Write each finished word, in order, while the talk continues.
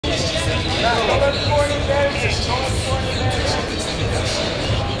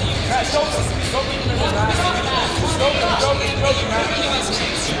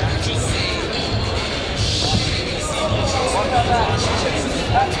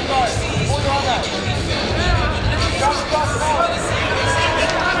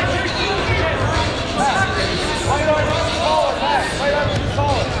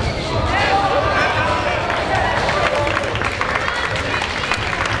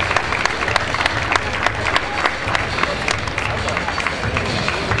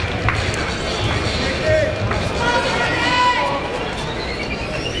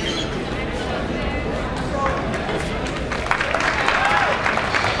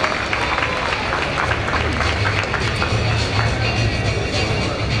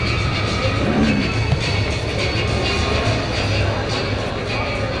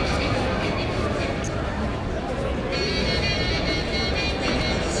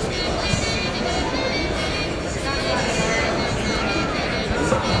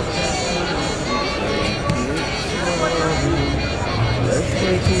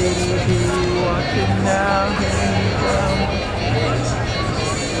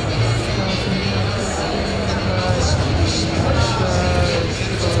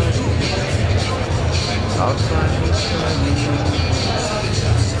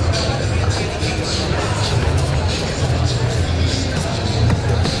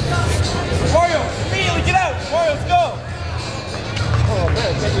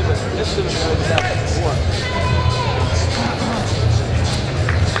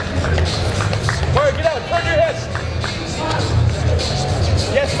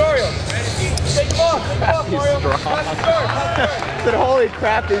But holy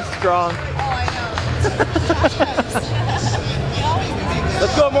crap, he's strong.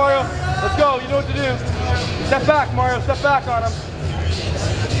 Let's go, Mario. Let's go. You know what to do. Step back, Mario. Step back on him.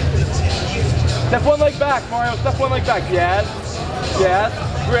 Step one leg back, Mario. Step one leg back. Yes. Yes.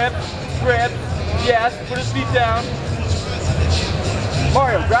 Grip. Grip. Yes. Put his feet down.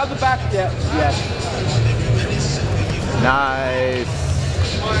 Mario, grab the back. Yeah. Yes. Nice.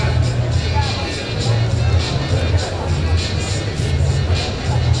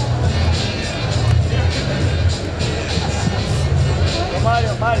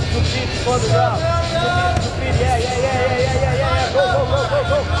 Mario, 2 feet before the ground. 2 feet, yeah. Go.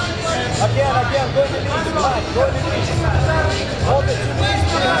 Again, go to the knees, go to the knees. Hold it, 2 knees,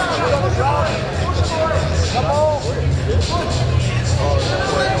 3 hands on the ground. Come on.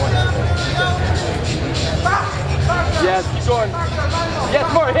 Yes, keep going. Yes,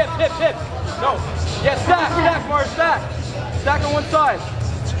 more, hip. No. Yes, stack, Mario, stack. Stack on one side.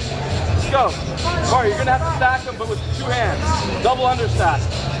 Go. Mario, you're going to have to stack them, but with 2 hands. Double understack.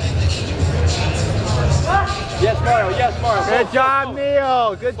 Yes, Mario. Good job,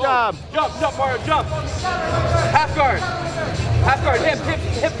 Neil. Good job. Jump, Mario, jump. Half guard,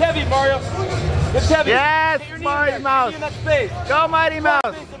 hip heavy, Mario. Hips heavy. Yes, Mighty Mouse. Go, Mighty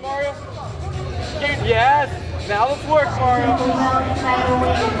Mouse. Mario. Yes. Now let's work, Mario.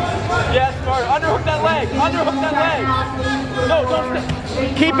 Yes, Mario. Underhook that leg. No, don't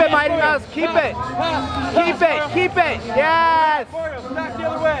stay. Keep it, Mighty Mouse. Keep it. Keep it. Yes. Mario, stack the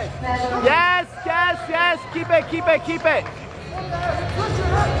other way. Yes. Keep it.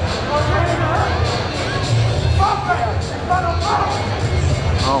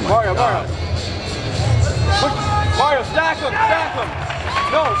 Oh my Mario, God. Mario, stack him.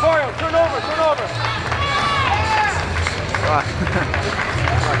 No, Mario, turn over.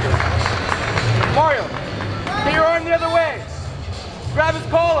 Mario, get your arm the other way. Grab his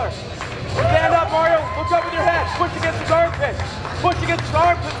collar. Stand up, Mario. Look up with your head. Push against his armpit.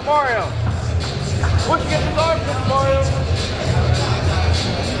 Mario. Push against his armpits, Mario.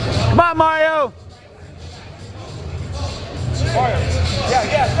 Come on, Mario.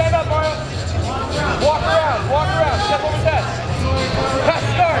 Yeah. Stand up, Mario. Walk around. Step over his head. Pass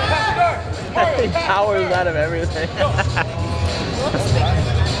the guard. Mario, He powers out of everything. Mario,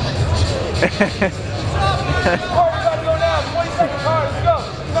 we gotta go now. 20 seconds hard. Let's go.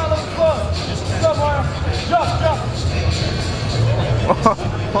 Come on, let's go. Let's go, Mario. Jump.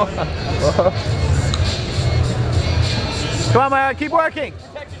 Come on, Mario. Keep working.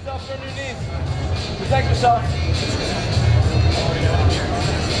 Protect yourself. Turn your knees. Protect yourself.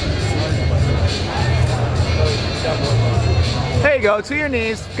 There you go. To your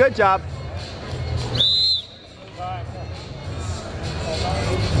knees. Good job.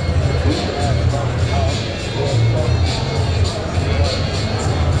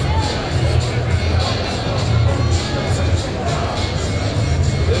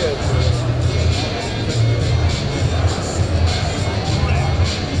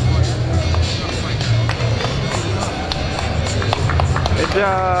 Good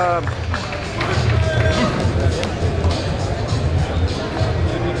job.